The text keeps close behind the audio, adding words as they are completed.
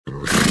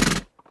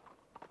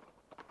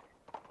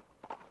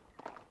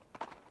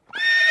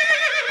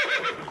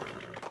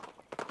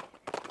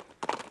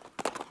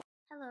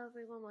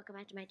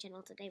back to my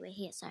channel. Today we're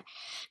here. So,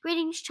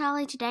 greetings,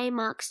 Charlie. Today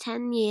marks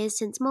 10 years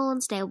since Mullen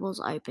Stables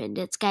opened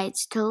its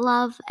gates to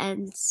love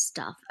and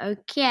stuff.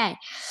 Okay.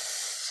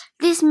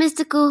 This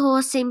mystical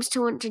horse seems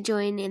to want to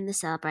join in the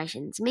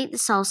celebrations. Meet the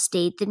Soul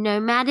Steed. The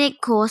nomadic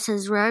horse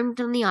has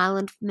roamed on the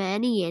island for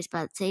many years,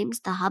 but it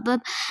seems the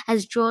hubbub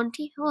has drawn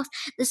to your horse.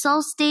 The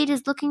Soul Steed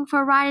is looking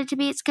for a rider to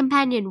be its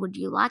companion. Would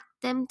you like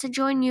them to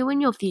join you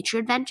in your future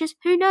adventures?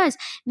 Who knows?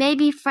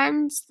 Maybe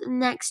friends the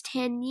next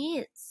 10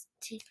 years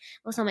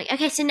or something.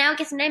 Okay, so now I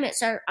get to name it.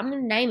 So I'm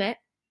going to name it.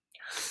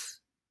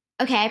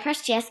 Okay, I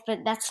pressed yes, but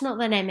that's not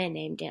the name I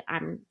named it.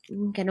 I'm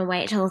going to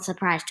wait till it's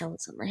surprise till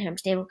it's on my home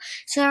stable.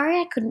 Sorry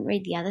I couldn't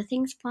read the other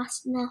things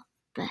fast enough,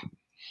 but,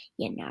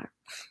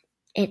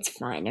 it's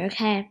fine,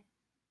 okay?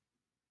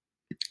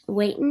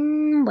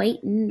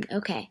 Waiting,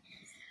 okay.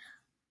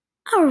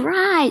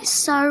 Alright,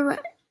 so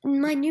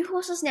my new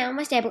horse is now in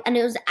my stable, and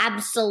it was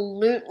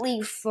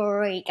absolutely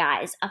free,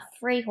 guys. A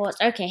free horse.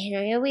 Okay,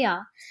 here we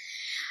are.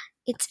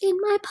 It's in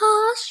my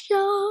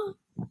pasture.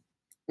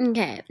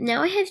 Okay,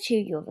 now I have 2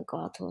 York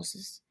gold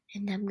horses,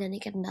 and I'm going to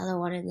get another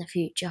one in the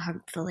future,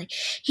 hopefully.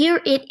 Here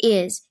it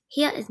is.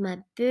 Here is my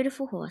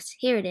beautiful horse.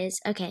 Here it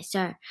is. Okay,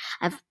 so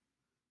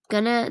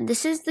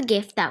this is the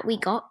gift that we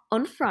got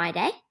on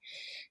Friday.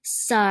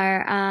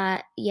 So,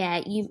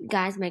 you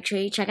guys make sure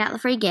you check out the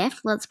free gift.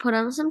 Let's put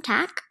on some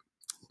tack.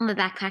 My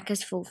backpack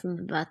is full from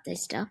the birthday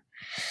stuff.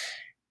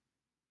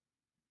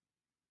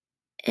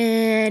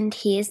 And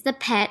here's the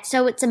pet.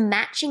 So it's a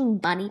matching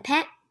bunny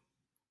pet.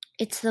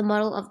 It's the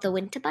model of the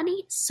winter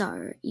bunny.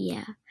 So,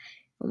 yeah.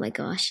 Oh my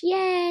gosh.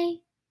 Yay.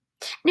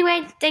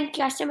 Anyway, thank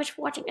you guys so much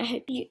for watching. I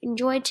hope you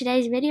enjoyed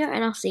today's video,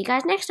 and I'll see you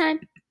guys next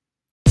time.